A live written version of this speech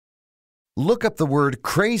Look up the word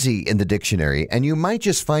crazy in the dictionary and you might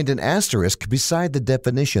just find an asterisk beside the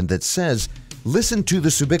definition that says, listen to the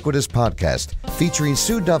Subiquitous podcast featuring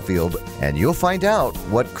Sue Duffield and you'll find out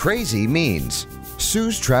what crazy means.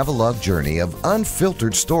 Sue's travelogue journey of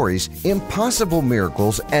unfiltered stories, impossible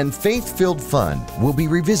miracles, and faith-filled fun will be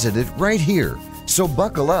revisited right here. So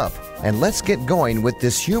buckle up and let's get going with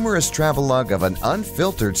this humorous travelogue of an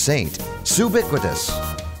unfiltered saint,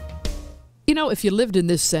 Subiquitous. You know, if you lived in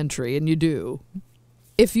this century, and you do,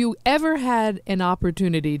 if you ever had an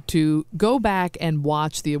opportunity to go back and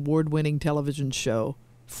watch the award-winning television show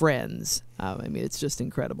Friends, it's just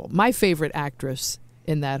incredible. My favorite actress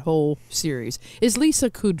in that whole series is Lisa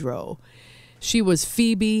Kudrow. She was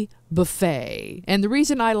Phoebe Buffay. And the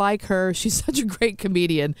reason I like her, she's such a great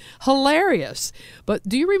comedian, hilarious. But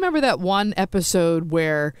do you remember that one episode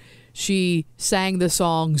where she sang the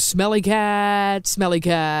song, Smelly Cat, Smelly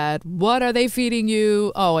Cat, what are they feeding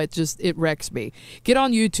you? Oh, it wrecks me. Get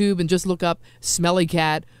on YouTube and just look up Smelly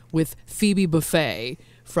Cat with Phoebe Buffay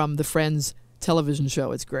from the Friends television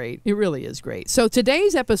show. It's great. It really is great. So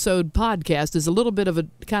today's podcast is a little bit of a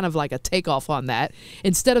kind of like a takeoff on that.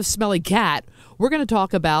 Instead of Smelly Cat, we're going to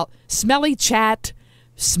talk about Smelly Chat,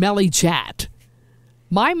 Smelly Chat.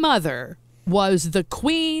 My mother was the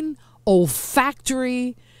queen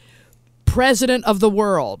olfactory president of the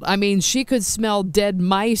world. I mean, she could smell dead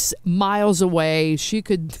mice miles away. She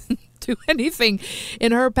could do anything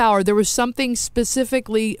in her power. There was something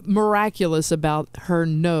specifically miraculous about her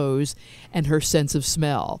nose and her sense of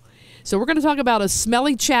smell. So we're going to talk about a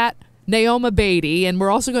Smelly Chat, Naoma Beatty, and we're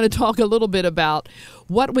also going to talk a little bit about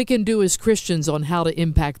what we can do as Christians on how to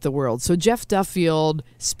impact the world. So Jeff Duffield,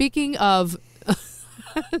 speaking of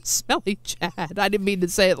Smelly Chat, I didn't mean to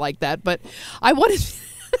say it like that, but I wanted...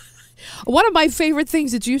 One of my favorite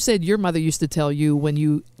things that you said your mother used to tell you when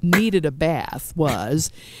you needed a bath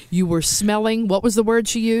was you were smelling, what was the word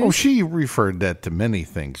she used? Oh, she referred that to many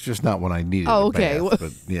things, just not when I needed a bath.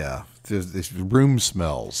 But yeah, these room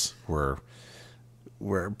smells were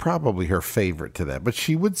probably her favorite to that. But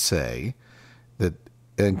she would say that,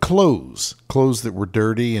 and clothes that were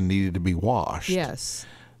dirty and needed to be washed. Yes.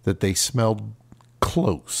 That they smelled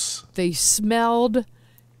close. They smelled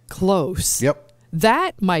close. Yep.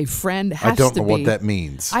 That, my friend, has to be... I don't know what that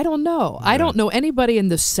means. I don't know. Yeah. I don't know anybody in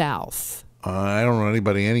the South. I don't know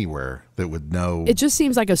anybody anywhere that would know. It just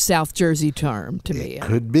seems like a South Jersey term to me. It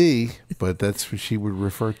could be, but that's what she would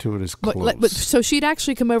refer to it as close. But so she'd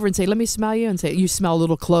actually come over and say, let me smell you, and say, you smell a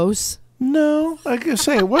little close? No, like I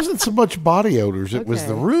say, it wasn't so much body odors. It was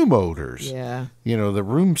the room odors. Yeah. You know, the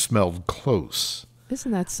room smelled close.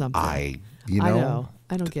 Isn't that something? I know.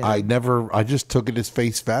 I don't get it. I just took it as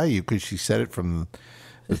face value because she said it from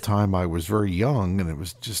the time I was very young, and it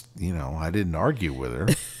was just, I didn't argue with her.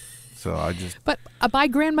 So I just... But my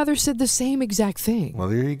grandmother said the same exact thing. Well,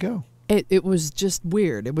 there you go. It was just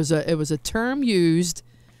weird. It was a term used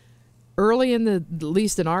early at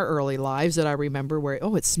least in our early lives that I remember where,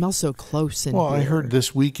 it smells so close in here. I heard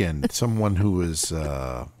this weekend someone who was...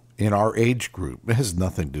 in our age group, it has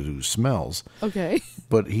nothing to do with smells. Okay.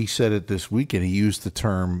 But he said it this weekend. He used the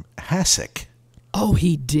term hassock. Oh,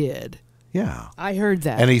 he did. Yeah, I heard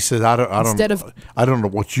that. And he said, I don't know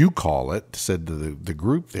what you call it. Said to the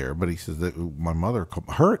group there, but he said that my mother,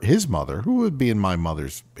 his mother, who would be in my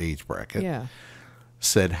mother's age bracket,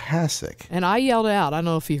 said hassock. And I yelled out. I don't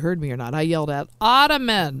know if he heard me or not. I yelled out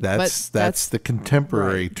ottoman. That's the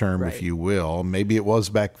contemporary term, if you will. Maybe it was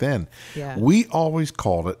back then. Yeah. We always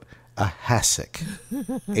called it a hassock.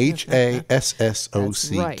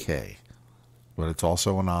 Hassock. Right. But it's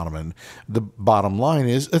also an ottoman. The bottom line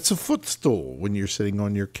is it's a footstool when you're sitting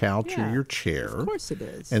on your couch or your chair. Of course it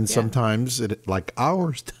is. And sometimes, like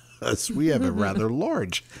ours does, we have a rather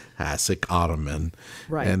large hassock ottoman.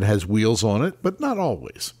 Right. And has wheels on it, but not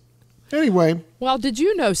always. Anyway. Well, did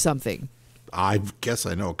you know something? I guess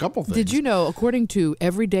I know a couple things. Did you know, according to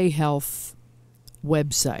Everyday Health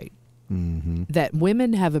website, that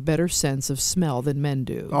women have a better sense of smell than men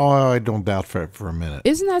do? Oh, I don't doubt for a minute.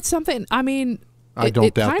 Isn't that something? I mean, I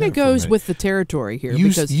don't doubt it kind of goes with the territory here.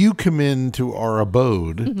 You come into our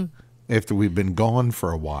abode after we've been gone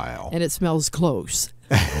for a while. And it smells close.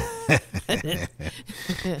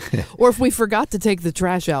 Or if we forgot to take the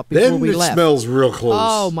trash out before we left. Then it smells real close.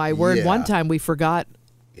 Oh, my word. Yeah. One time we forgot.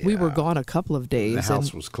 We were gone a couple of days. The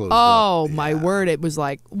house was closed up. Yeah. My word. It was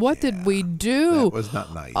like, what did we do? That was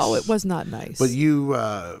not nice. Oh, it was not nice. But you'll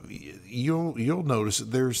notice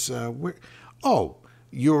there's your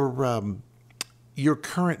your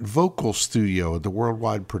current vocal studio at the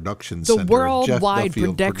Worldwide Production Center. The Worldwide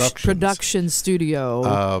Production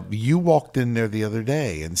Studio. You walked in there the other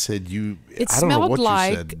day and said you. It I don't know smelled what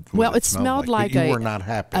like. you said. Well, it smelled like you were not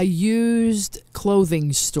happy. a used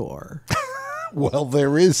clothing store. Well,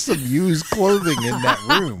 there is some used clothing in that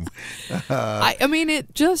room. I mean,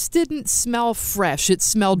 it just didn't smell fresh. It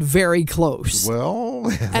smelled very close. Well,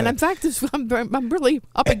 and in fact, I'm really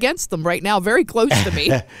up against them right now, very close to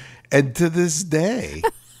me. And to this day,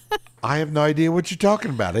 I have no idea what you're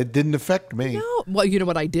talking about. It didn't affect me. No. Well, you know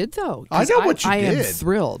what I did, though? I know what you did. I am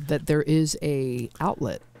thrilled that there is a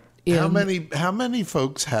outlet. How many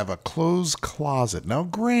folks have a clothes closet? Now,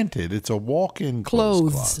 granted, it's a walk-in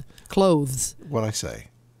clothes closet. Clothes. What'd I say?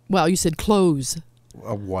 Well, you said clothes.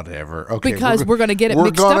 Whatever. Okay. Because we're going to get it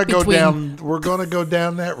mixed up between... We're going to go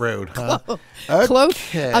down that road, huh? A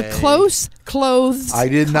close clothes. I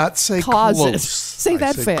did not say closet. Close. Say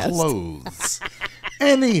that fast. Clothes.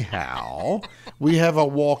 Anyhow, we have a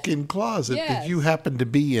walk-in closet that you happen to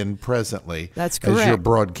be in presently. That's correct. As you're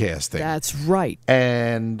broadcasting. That's right.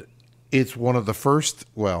 And it's one of the first,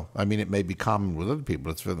 well, I mean, it may be common with other people.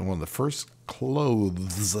 It's one of the first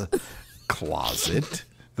clothes closet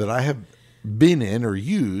that I have been in or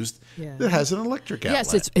used that has an electric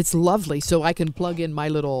outlet. Yes, it's lovely. So I can plug in my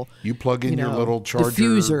little... You plug in your little charger.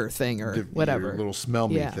 Diffuser thing or whatever. Your little smell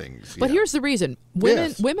me things. But here's the reason.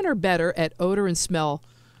 Women are better at odor and smell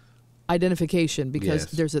identification because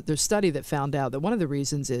there's a study that found out that one of the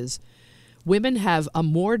reasons is women have a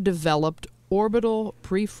more developed orbital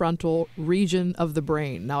prefrontal region of the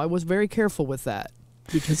brain. Now, I was very careful with that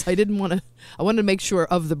because I wanted to make sure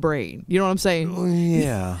of the brain. You know what I'm saying?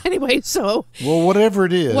 Yeah. Anyway, so. Well, whatever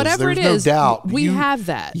it is, there's no doubt. We have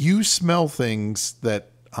that. You smell things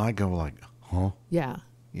that I go like, huh? Yeah.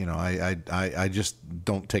 You know, I just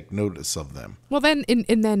don't take notice of them. Well, then,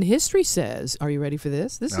 and then history says, are you ready for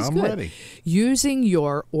this? This is good. I'm ready. Using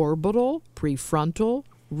your orbital prefrontal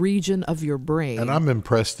region of your brain. And I'm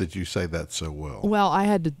impressed that you say that so well. Well, I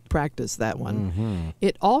had to practice that one. Mm-hmm.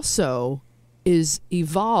 It also is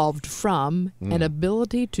evolved from an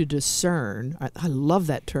ability to discern. I love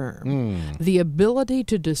that term. The ability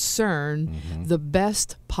to discern the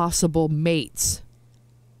best possible mates.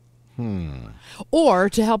 Or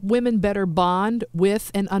to help women better bond with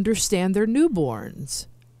and understand their newborns.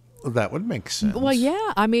 Well, that would make sense. Well,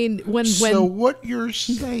 yeah. I mean, when So what you're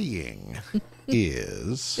saying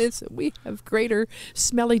is we have greater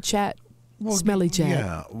Smelly Chat. Smelly Chat.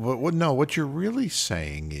 Yeah. No, what you're really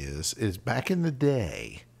saying is back in the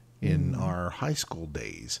day, in our high school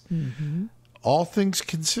days, all things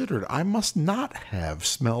considered, I must not have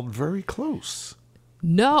smelled very close.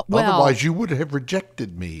 No, well, otherwise you would have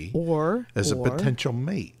rejected me as a potential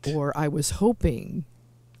mate. Or I was hoping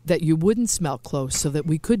that you wouldn't smell close so that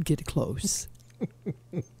we could get close.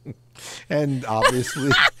 And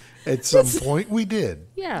obviously, at some point, we did.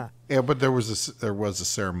 Yeah. Yeah, but there was a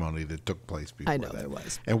ceremony that took place before that. I know there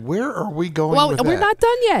was. And where are we going with that? Well, we're not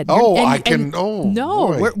done yet.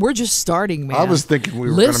 No, we're just starting, man. I was thinking we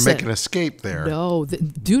were going to make an escape there. No,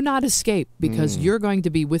 do not escape because you're going to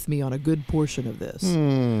be with me on a good portion of this.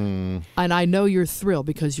 And I know you're thrilled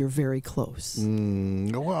because you're very close.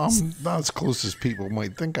 Well, I'm not as close as people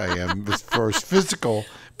might think I am as far as physical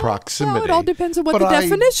proximity. Well, it all depends on what the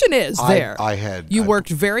definition is there. You worked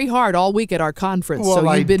very hard all week at our conference, so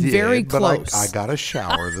you've been very close. But I got a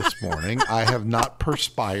shower this morning. I have not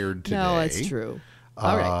perspired today. No, that's true.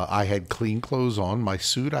 All right. I had clean clothes on. My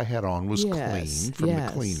suit I had on was clean from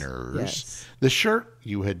the cleaners. Yes. The shirt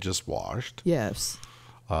you had just washed. Yes.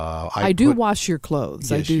 I do wash your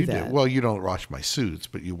clothes. Yes, I do that. Well, you don't wash my suits,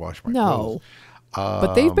 but you wash my clothes. No.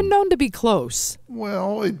 But they've been known to be close.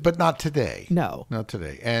 Well, but not today. No. Not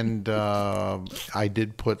today. And I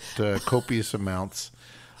did put copious amounts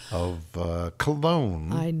of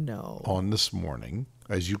cologne on this morning,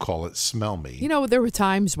 as you call it, Smell Me. You know, there were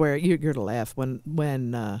times where you're going to laugh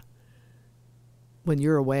when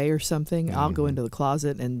you're away or something. I'll go into the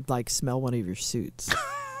closet and smell one of your suits.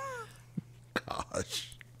 Gosh.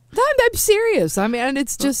 I'm serious. I mean, and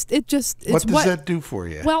it's just what does that do for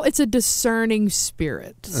you? Well, it's a discerning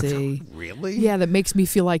spirit. See, really? Yeah, that makes me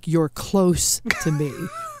feel like you're close to me.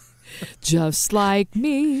 Just like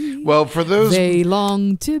me. Well, for those they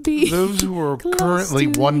long to be those who are currently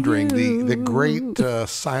wondering, the great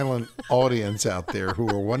silent audience out there who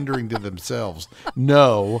are wondering to themselves,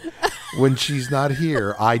 no, when she's not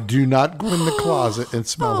here, I do not go in the closet and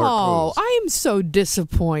smell her clothes. Oh, I am so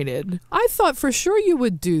disappointed. I thought for sure you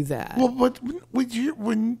would do that. Well, but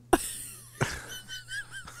when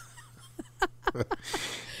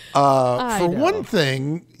for one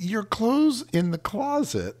thing, your clothes in the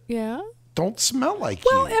closet don't smell like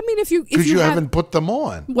you. Well, I mean, if you haven't put them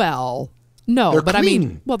on. Well, no, They're but clean. I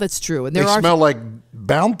mean, well, that's true, and they smell like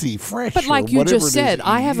Bounty Fresh. But like you just said,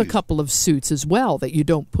 I have use. a couple of suits as well that you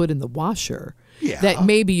don't put in the washer. Yeah. That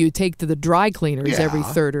maybe you take to the dry cleaners Yeah. every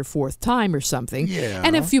third or fourth time or something. Yeah.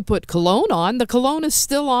 And if you put cologne on, the cologne is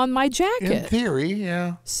still on my jacket. In theory,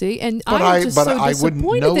 yeah. See, and But I'm just so I wouldn't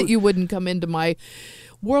disappointed know- that you wouldn't come into my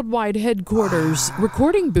worldwide headquarters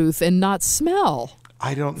recording booth and not smell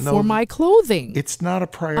I don't know. for my clothing. It's not a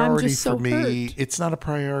priority just for so me. hurt. It's not a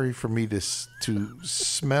priority for me to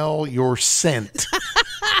smell your scent.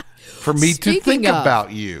 For me to Speaking think of,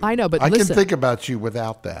 about you. I know, but I listen. can think about you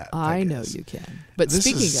without that. I know guess. you can. But This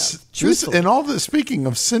speaking is- of, truthfully, and all this, speaking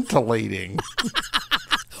of scintillating.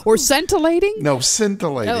 or scintillating? No,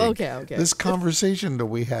 scintillating. Oh, okay. This conversation that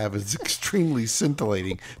we have is extremely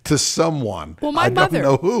scintillating to someone. Well, my I mother,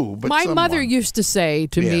 don't know who, but my someone. mother used to say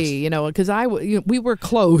to Yes. me, because we were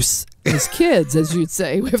close as kids, as you'd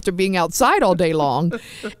say, after being outside all day long,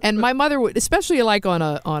 and my mother would, especially like on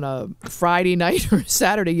a Friday night or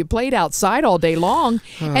Saturday, you played outside all day long,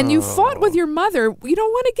 and you fought with your mother. You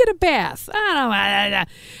don't want to get a bath,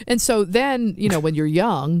 and so then when you're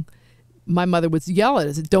young. My mother would yell at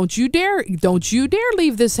us, don't you dare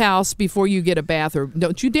leave this house before you get a bath, or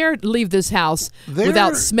don't you dare leave this house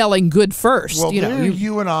without smelling good first. Well,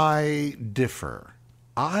 you and I differ.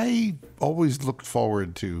 I always looked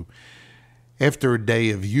forward to, after a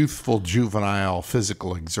day of youthful, juvenile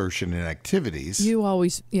physical exertion and activities. You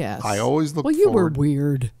always, yes. I always looked Well, you forward. were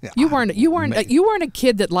weird. Yeah, you weren't a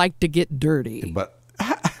kid that liked to get dirty. But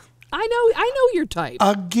I know your type.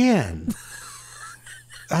 again,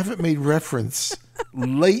 I haven't made reference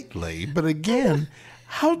lately, but again,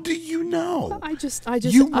 how do you know? I just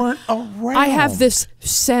You weren't around. I have this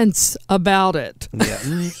sense about it. Yeah,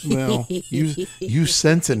 well, you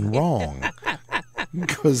sensing wrong,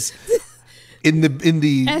 because in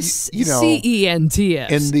the SCENTS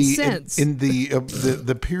sense. in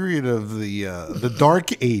the period of the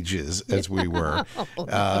Dark Ages, as we were,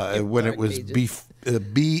 when it was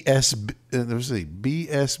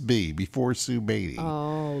BSB, before Sue Beatty.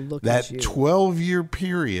 Oh, look That at you. 12-year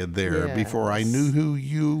period there before I knew who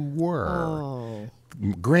you were. Oh.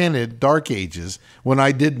 Granted, Dark Ages, when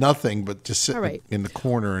I did nothing but just sit right. in the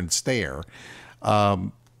corner and stare.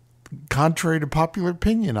 Contrary to popular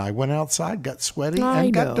opinion, I went outside, got sweaty,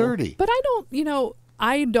 and got dirty. But I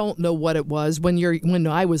don't know what it was when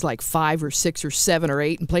I was like 5 or 6 or 7 or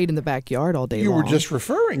 8 and played in the backyard all day long. You were just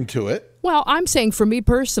referring to it. Well, I'm saying for me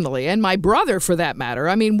personally, and my brother for that matter.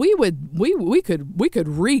 I mean, we could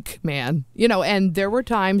reek, man. And there were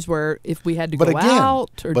times where if we had to go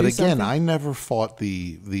out or do something. I never fought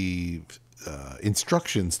the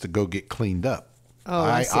instructions to go get cleaned up. Oh,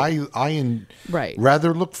 I right.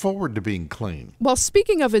 rather look forward to being clean. Well,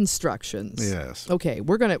 speaking of instructions. Yes. Okay,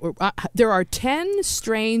 there are 10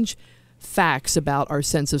 strange facts about our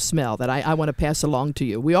sense of smell that I want to pass along to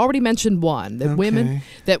you. We already mentioned one, that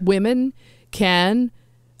women can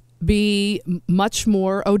be much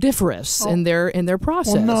more odoriferous in their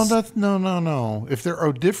process. No. If they're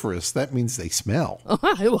odoriferous, that means they smell.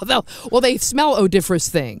 well, they smell odoriferous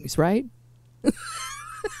things, right?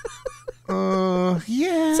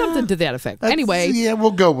 Yeah. Something to that effect. Anyway. Yeah,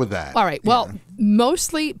 we'll go with that. All right. Well,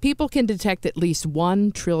 mostly people can detect at least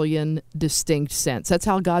 1 trillion distinct scents. That's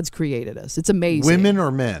how God's created us. It's amazing. Women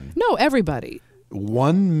or men? No, everybody.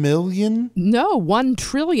 1 million? No, 1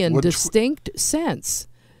 trillion distinct scents.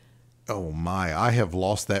 Oh my! I have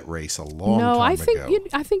lost that race a long time ago.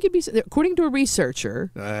 I think you'd be, according to a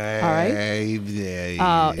researcher. All right.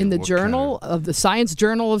 In the journal of the Science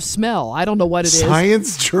Journal of Smell. I don't know what it is.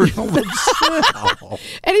 Science Journal of Smell.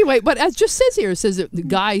 Anyway, but it just says here, it says that the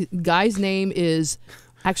guy's name is.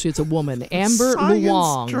 Actually, it's a woman, Amber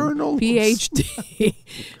Luong, PhD,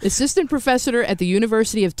 assistant professor at the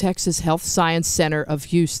University of Texas Health Science Center of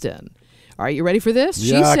Houston. All right, you ready for this?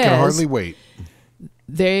 Yeah, I can hardly wait.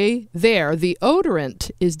 The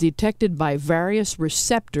odorant is detected by various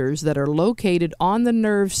receptors that are located on the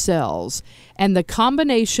nerve cells, and the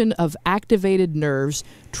combination of activated nerves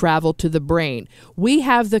travel to the brain. We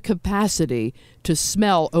have the capacity to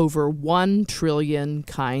smell over 1 trillion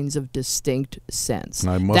kinds of distinct scents.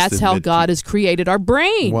 That's how God has created our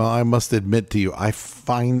brain. Well, I must admit to you, I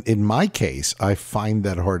find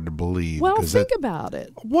that hard to believe. Well, think about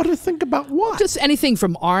it. What to think about what? Just anything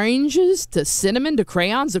from oranges to cinnamon to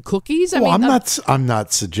crayons to cookies. I'm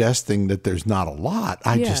not suggesting that there's not a lot.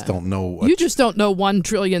 I just don't know. You just don't know 1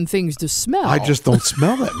 trillion things to smell. I just don't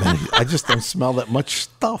smell that many. I just don't smell that much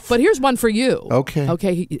stuff. But here's one for you.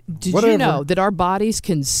 Okay. Did you know that our bodies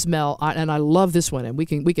can smell? And I love this one, and we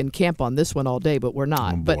can camp on this one all day, but we're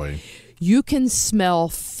not. Oh, boy. But you can smell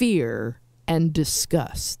fear and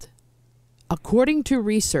disgust. According to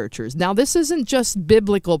researchers, now this isn't just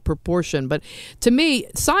biblical proportion, but to me,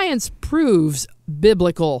 science proves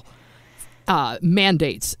biblical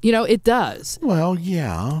mandates. It does. Well,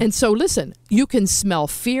 yeah. And so listen, you can smell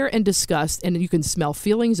fear and disgust, and you can smell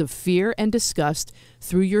feelings of fear and disgust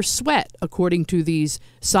through your sweat, according to these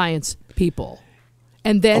science people.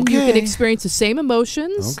 And then you can experience the same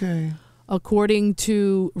emotions. Okay. According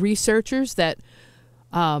to researchers, that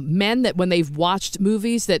men that when they've watched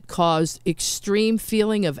movies that cause extreme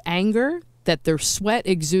feeling of anger, that their sweat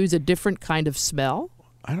exudes a different kind of smell.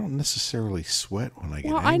 I don't necessarily sweat when I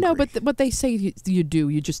get angry. I know, but they say you do.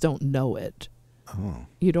 You just don't know it. Oh.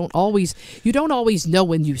 You don't always know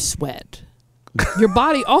when you sweat. Your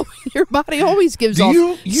body always gives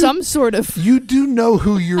off some sort of. You do know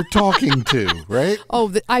who you're talking to, right?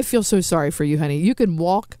 Oh, I feel so sorry for you, honey. You can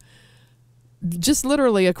walk just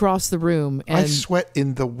literally across the room, and I sweat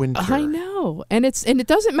in the winter. I know, and it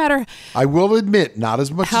doesn't matter. I will admit, not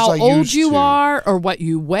as much as I used to. How old you are, or what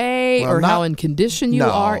you weigh, or how in condition you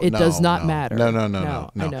are. It does not matter. No.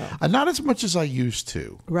 I know. Not as much as I used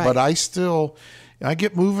to. Right. But I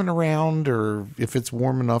get moving around, or if it's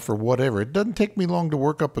warm enough or whatever. It doesn't take me long to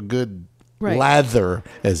work up a good lather,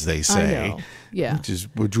 as they say. I know. Yeah.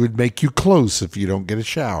 Which would make you close if you don't get a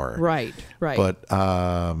shower. Right. But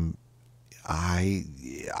I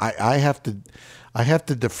have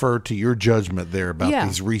to defer to your judgment there about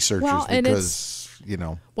these researchers, because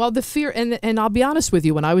Well, the fear, and I'll be honest with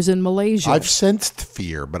you, when I was in Malaysia, I've sensed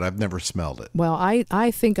fear, but I've never smelled it. Well,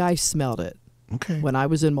 I think I smelled it. Okay. When I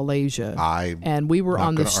was in Malaysia, and we were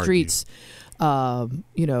on the streets,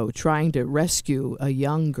 trying to rescue a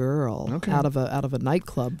young girl out of a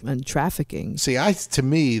nightclub and trafficking. See, to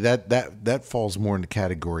me that falls more in the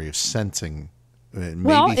category of sensing.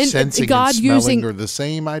 Maybe sensing God and smelling are the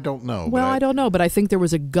same. I don't know. Well, I don't know, but I think there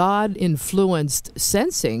was a God-influenced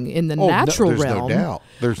sensing in the natural realm.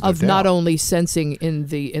 There's no doubt. Not only sensing in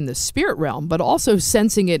the spirit realm, but also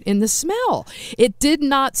sensing it in the smell. It did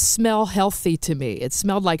not smell healthy to me. It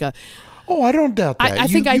smelled like a. Oh, I don't doubt that. I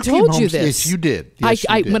think I told you this. Yes, you did. Yes,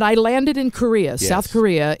 you did. When I landed in Korea, South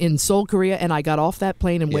Korea, in Seoul, Korea, and I got off that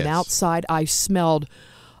plane and went outside, I smelled.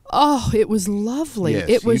 Oh, it was lovely. Yes,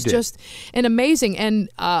 it was just an amazing, and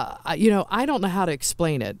I don't know how to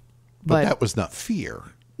explain it. But that was not fear.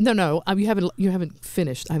 No, you haven't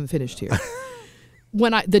finished. I haven't finished here.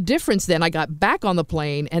 The difference then, I got back on the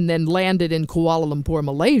plane and then landed in Kuala Lumpur,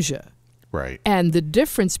 Malaysia. Right. And the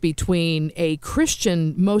difference between a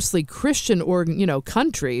mostly Christian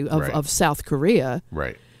country of South Korea.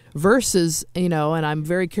 Right. Versus, and I'm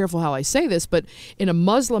very careful how I say this, but in a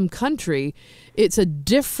Muslim country, it's a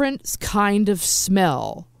different kind of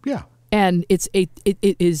smell. Yeah. And it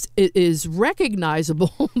is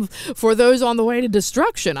recognizable for those on the way to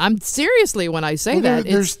destruction. I'm seriously when I say that.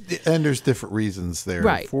 There's different reasons there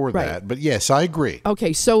for that. But yes, I agree.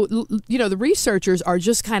 Okay, so the researchers are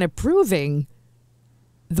just kind of proving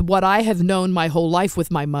what I have known my whole life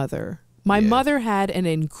with my mother. My mother had an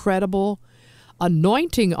incredible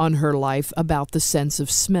anointing on her life about the sense of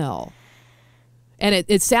smell. And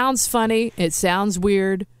it sounds funny, it sounds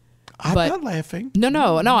weird. I'm not laughing.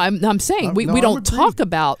 No. I'm saying we don't talk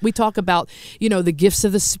about the gifts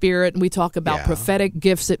of the Spirit, and we talk about prophetic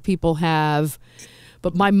gifts that people have.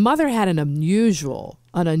 But my mother had an unusual.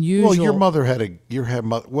 Well, your mother had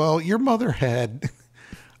your mother had.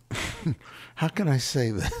 How can I say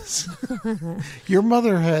this? Your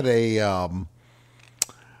mother had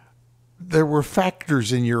there were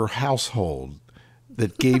factors in your household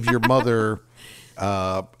that gave your mother,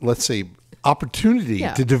 let's say, opportunity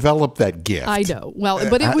to develop that gift. I know. Well,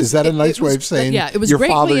 but it was. Is that a nice way of saying? Yeah, it was your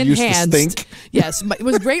greatly father enhanced. Used to stink? Yes, it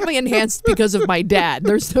was greatly enhanced because of my dad.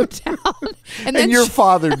 There's no doubt. And your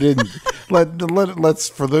father didn't. Let's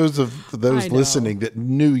for those listening that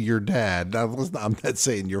knew your dad. I'm not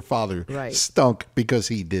saying your father stunk, because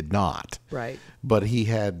he did not. Right. But he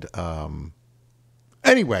had.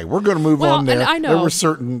 Anyway, we're going to move on there. I know. There were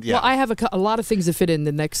certain. Well, I have a lot of things to fit in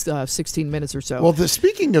the next 16 minutes or so. Well,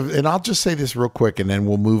 speaking of, and I'll just say this real quick, and then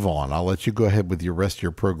we'll move on. I'll let you go ahead with your rest of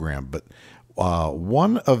your program. But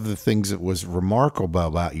one of the things that was remarkable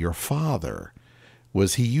about your father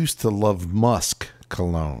was he used to love musk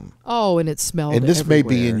cologne. Oh, and it smelled. And this everywhere. may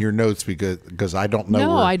be in your notes because I don't know.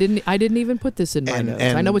 No, I didn't even put this in my notes.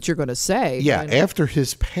 I know what you're going to say. Yeah, after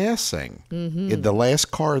his passing, in the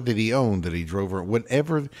last car that he owned, that he drove around,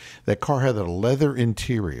 whenever that car had a leather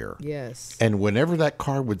interior. Yes. And whenever that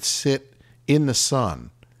car would sit in the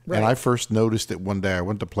sun, and I first noticed it one day, I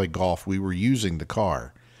went to play golf. We were using the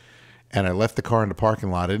car, and I left the car in the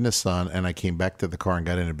parking lot in the sun, and I came back to the car and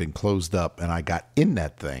got in. It had been closed up, and I got in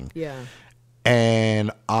that thing. Yeah.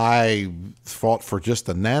 And I thought for just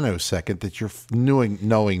a nanosecond that you're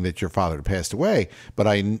knowing that your father had passed away, but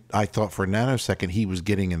I thought for a nanosecond he was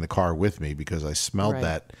getting in the car with me because I smelled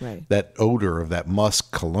that odor of that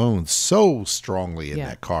musk cologne so strongly in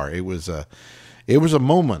that car. It was a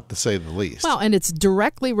moment, to say the least. Well, and it's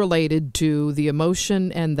directly related to the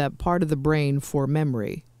emotion and that part of the brain for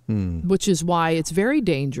memory, which is why it's very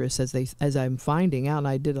dangerous, as I'm finding out. And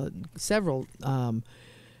I did several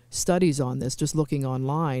studies on this, just looking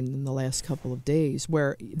online in the last couple of days,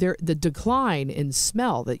 where the decline in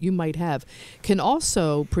smell that you might have can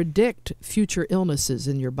also predict future illnesses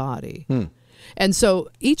in your body. And so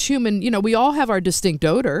each human, we all have our distinct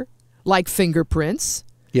odor, like fingerprints.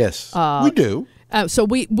 Yes, we do. So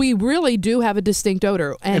we really do have a distinct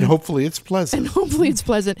odor. And hopefully it's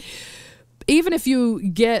pleasant. Even if you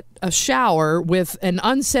get a shower with an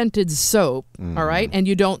unscented soap, all right, and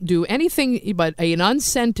you don't do anything but an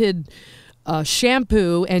unscented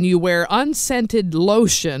shampoo, and you wear unscented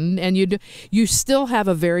lotion, and you still have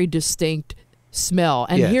a very distinct smell.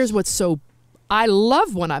 And here's what's so... I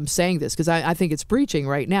love when I'm saying this, because I think it's preaching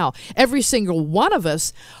right now. Every single one of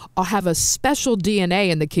us have a special DNA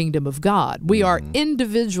in the kingdom of God. We are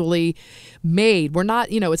individually made. We're not,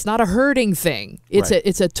 it's not a herding thing. It's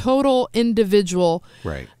a total individual.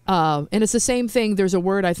 Right. And it's the same thing. There's a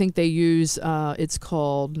word I think they use. It's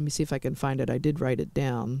called, let me see if I can find it. I did write it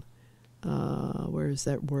down. Where is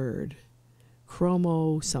that word?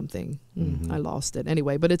 Chromo something. I lost it.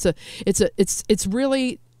 Anyway, but it's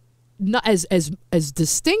really... not as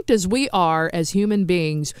distinct as we are as human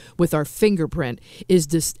beings with our fingerprint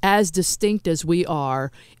is as distinct as we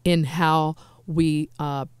are in how we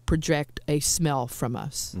project a smell from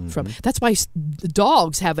us. That's why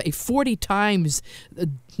dogs have a 40 times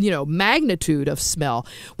magnitude of smell.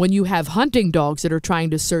 When you have hunting dogs that are trying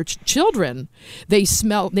to search children, they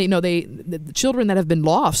smell. The children that have been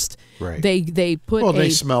lost. Right. They put.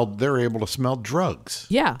 Well, they're able to smell drugs.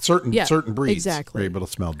 Yeah. Certain breeds. Exactly. Are able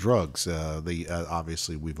to smell drugs.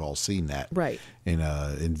 Obviously we've all seen that. Right. In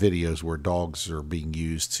videos where dogs are being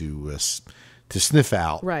used to sniff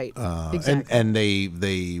out. Right. Exactly. And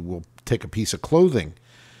they will take a piece of clothing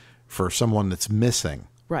for someone that's missing.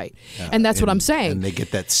 Right. And that's what I'm saying. And they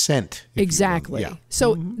get that scent. Exactly. Yeah.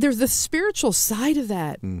 So there's the spiritual side of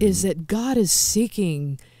that is that God is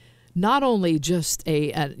seeking not only just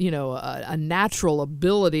a natural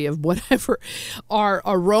ability of whatever our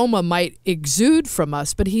aroma might exude from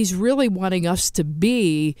us, but he's really wanting us to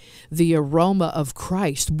be the aroma of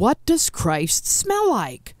Christ. What does Christ smell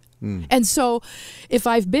like? And so if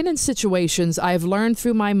I've been in situations, I've learned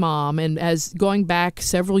through my mom, and as going back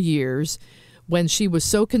several years, when she was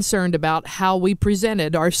so concerned about how we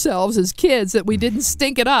presented ourselves as kids that we didn't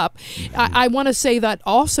stink it up. I want to say that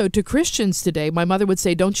also to Christians today. My mother would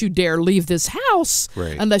say, don't you dare leave this house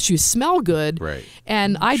unless you smell good. Right.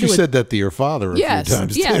 And she said that to your father a few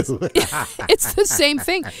times too. It's the same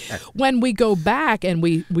thing. When we go back and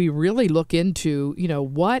we really look into,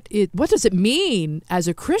 what does it mean as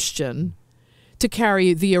a Christian to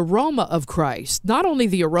carry the aroma of Christ, not only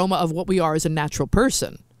the aroma of what we are as a natural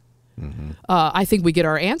person. I think we get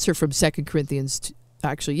our answer from 2 Corinthians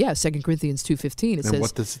 2:15. It says,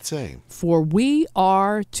 what does it say? For we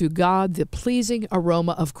are to God the pleasing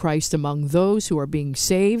aroma of Christ among those who are being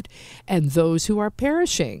saved and those who are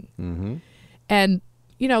perishing. And,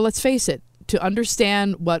 let's face it, to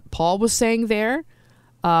understand what Paul was saying there,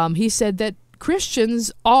 he said that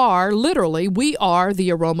Christians are we are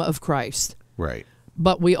the aroma of Christ. Right.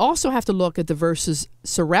 But we also have to look at the verses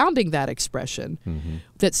surrounding that expression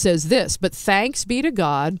that says this, but thanks be to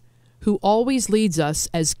God who always leads us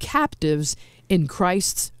as captives in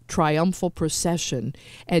Christ's triumphal procession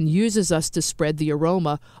and uses us to spread the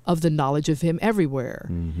aroma of the knowledge of him everywhere.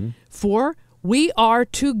 For we are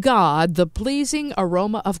to God the pleasing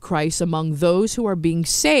aroma of Christ among those who are being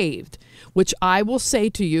saved, which I will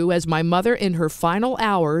say to you as my mother in her final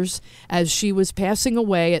hours, as she was passing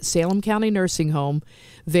away at Salem County Nursing Home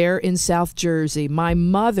there in South Jersey. My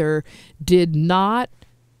mother did not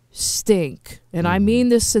stink. And I mean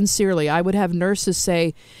this sincerely. I would have nurses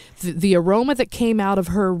say the aroma that came out of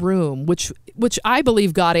her room, which I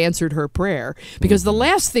believe God answered her prayer, because the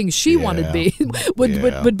last thing she wanted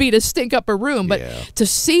would be to stink up her room. But to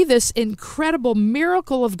see this incredible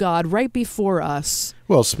miracle of God right before us.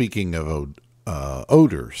 Well, speaking of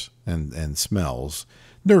odors and smells,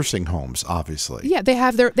 nursing homes, obviously. Yeah, they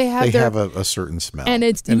have a certain smell, and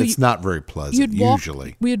it's not very pleasant.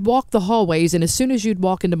 Usually, we'd walk the hallways, and as soon as you'd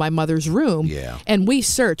walk into my mother's room, and we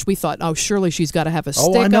searched, we thought, oh, surely she's got to have a stick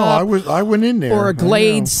up. Oh, I know. I went in there, or a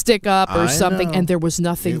Glade stick up, or something, and there was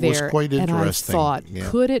nothing there. It was quite interesting. And I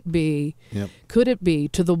thought, could it be? Could it be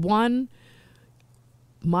to the one?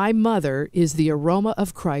 My mother is the aroma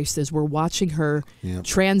of Christ as we're watching her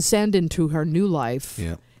transcend into her new life.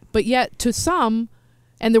 But yet, to some.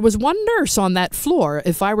 And there was one nurse on that floor,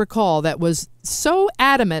 if I recall, that was so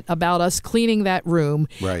adamant about us cleaning that room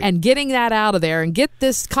and getting that out of there and get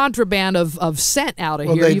this contraband of scent out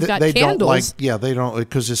of here. You've got they candles. They don't,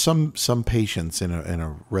 because there's some patients in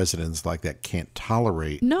a residence like that can't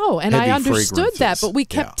tolerate. No, and I understood that, but we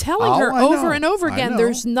kept telling her over and over again,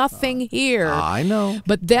 there's nothing here. I know.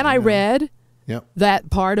 But then I read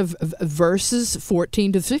that part of verses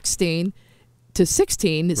 14 to 16. To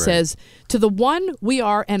 16, it says, to the one we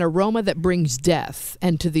are an aroma that brings death,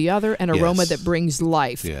 and to the other an aroma that brings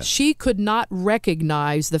life. She could not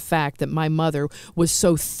recognize the fact that my mother was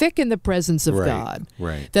so thick in the presence of God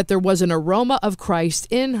that there was an aroma of Christ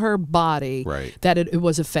in her body that it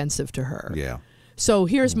was offensive to her. So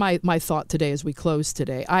here's my thought today as we close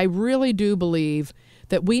today. I really do believe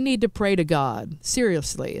that we need to pray to God,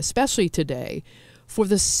 seriously, especially today, for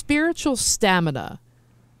the spiritual stamina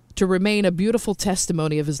to remain a beautiful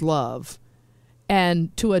testimony of his love,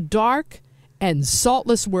 and to a dark and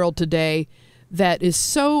saltless world today that is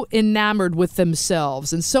so enamored with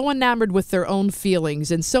themselves and so enamored with their own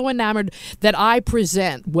feelings and so enamored that I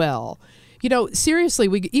present well. You know, seriously,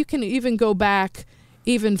 you can even go back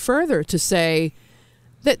even further to say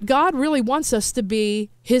that God really wants us to be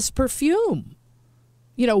his perfume,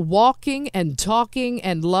 you know, walking and talking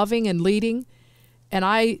and loving and leading. And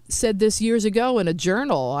I said this years ago in a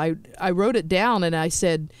journal. I wrote it down, and I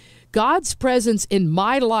said, God's presence in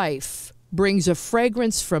my life brings a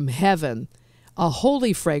fragrance from heaven, a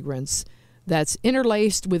holy fragrance that's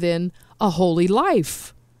interlaced within a holy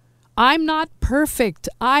life. I'm not perfect.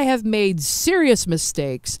 I have made serious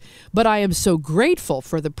mistakes, but I am so grateful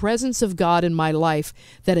for the presence of God in my life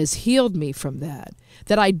that has healed me from that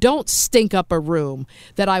I don't stink up a room,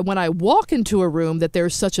 that when I walk into a room, that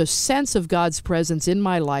there's such a sense of God's presence in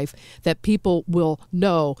my life that people will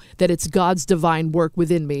know that it's God's divine work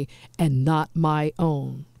within me and not my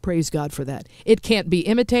own. Praise God for that. It can't be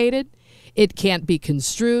imitated. It can't be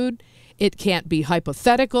construed. It can't be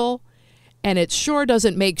hypothetical. And it sure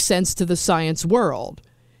doesn't make sense to the science world.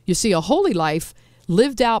 You see, a holy life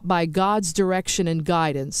lived out by God's direction and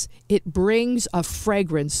guidance, it brings a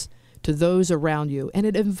fragrance to those around you. And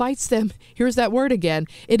it invites them, here's that word again,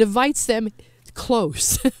 it invites them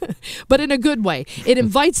close, but in a good way. It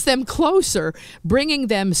invites them closer, bringing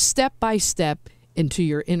them step by step into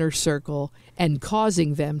your inner circle and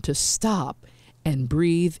causing them to stop and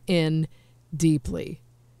breathe in deeply.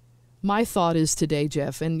 My thought is today,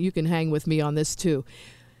 Jeff, and you can hang with me on this too,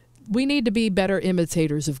 we need to be better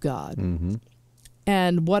imitators of God. Mm-hmm.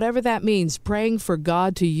 And whatever that means, praying for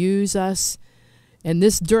God to use us, and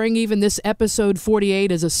this during even this episode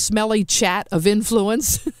 48 is a smelly chat of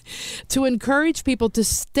influence, to encourage people to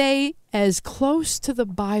stay as close to the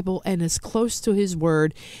Bible and as close to his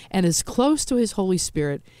word and as close to his Holy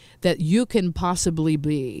Spirit that you can possibly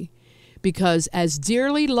be. Because as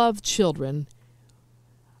dearly loved children,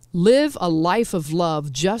 live a life of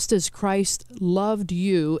love just as Christ loved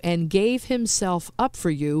you and gave himself up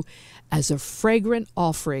for you as a fragrant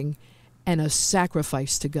offering and a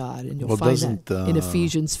sacrifice to God. And you'll find that in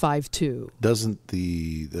Ephesians 5:2. Doesn't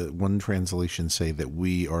the one translation say that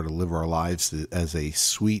we are to live our lives as a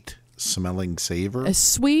sweet-smelling savor? A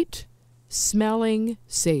sweet-smelling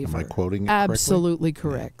savor. Am I quoting it correctly? Absolutely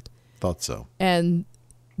correct. Yeah, thought so. And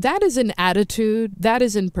that is an attitude. That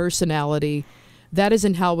is in personality. That is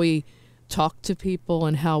in how we talk to people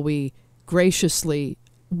and how we graciously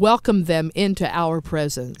welcome them into our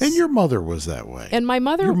presence. And your mother was that way. And my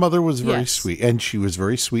mother... Your mother was very sweet. And she was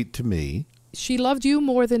very sweet to me. She loved you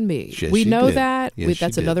more than me. Yes, we know did. that. Yes,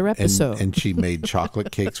 that's another episode. And she made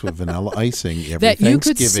chocolate cakes with vanilla icing every that Thanksgiving. You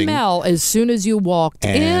could smell as soon as you walked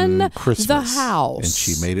in Christmas. The house. And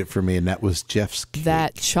she made it for me, and that was Jeff's cake.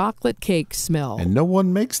 That chocolate cake smell. And no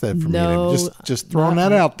one makes that for me. Just throwing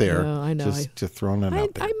that out there. No, I know. Just throwing that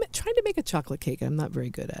out there. I'm trying to make a chocolate cake. I'm not very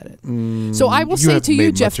good at it. So I will say to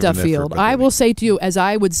you, Jeff Duffield, I will say to you, as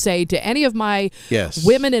I would say to any of my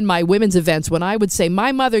women in my women's events, when I would say,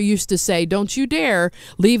 my mother used to say, don't you dare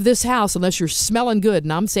leave this house unless you're smelling good.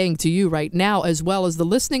 And I'm saying to you right now, as well as the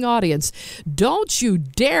listening audience, don't you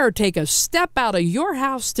dare take a step out of your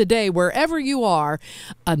house today, wherever you are,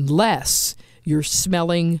 unless you're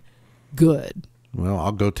smelling good. Well,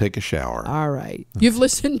 I'll go take a shower. All right. You've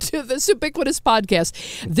listened to the Ubiquitous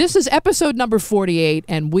Podcast. This is episode number 48,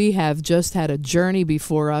 and we have just had a journey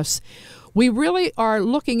before us. We really are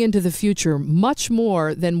looking into the future much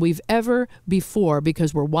more than we've ever before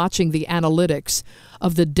because we're watching the analytics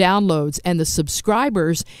of the downloads and the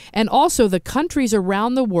subscribers and also the countries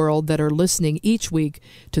around the world that are listening each week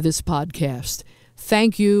to this podcast.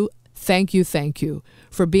 Thank you, thank you, thank you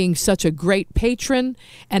for being such a great patron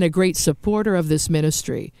and a great supporter of this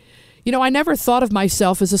ministry. You know, I never thought of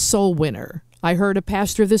myself as a soul winner. I heard a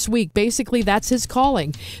pastor this week, basically that's his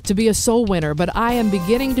calling, to be a soul winner. But I am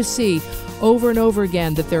beginning to see over and over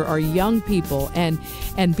again that there are young people and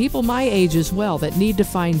people my age as well that need to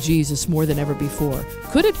find Jesus more than ever before.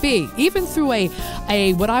 Could it be, even through a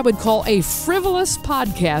what I would call a frivolous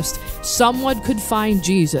podcast, someone could find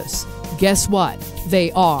Jesus? Guess what?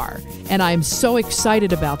 They are. And I'm so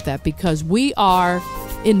excited about that because we are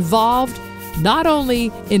involved not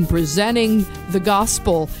only in presenting the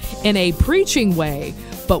gospel in a preaching way,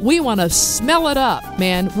 but we want to smell it up,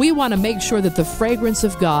 man. We want to make sure that the fragrance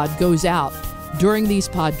of God goes out during these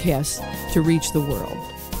podcasts to reach the world.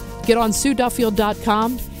 Get on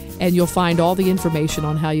SueDuffield.com and you'll find all the information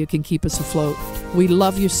on how you can keep us afloat. We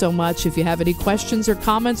love you so much. If you have any questions or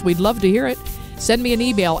comments, we'd love to hear it. Send me an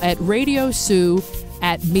email at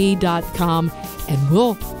radiosue@me.com and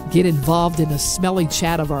we'll get involved in a smelly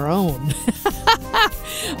chat of our own.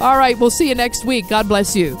 All right, we'll see you next week. God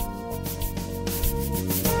bless you.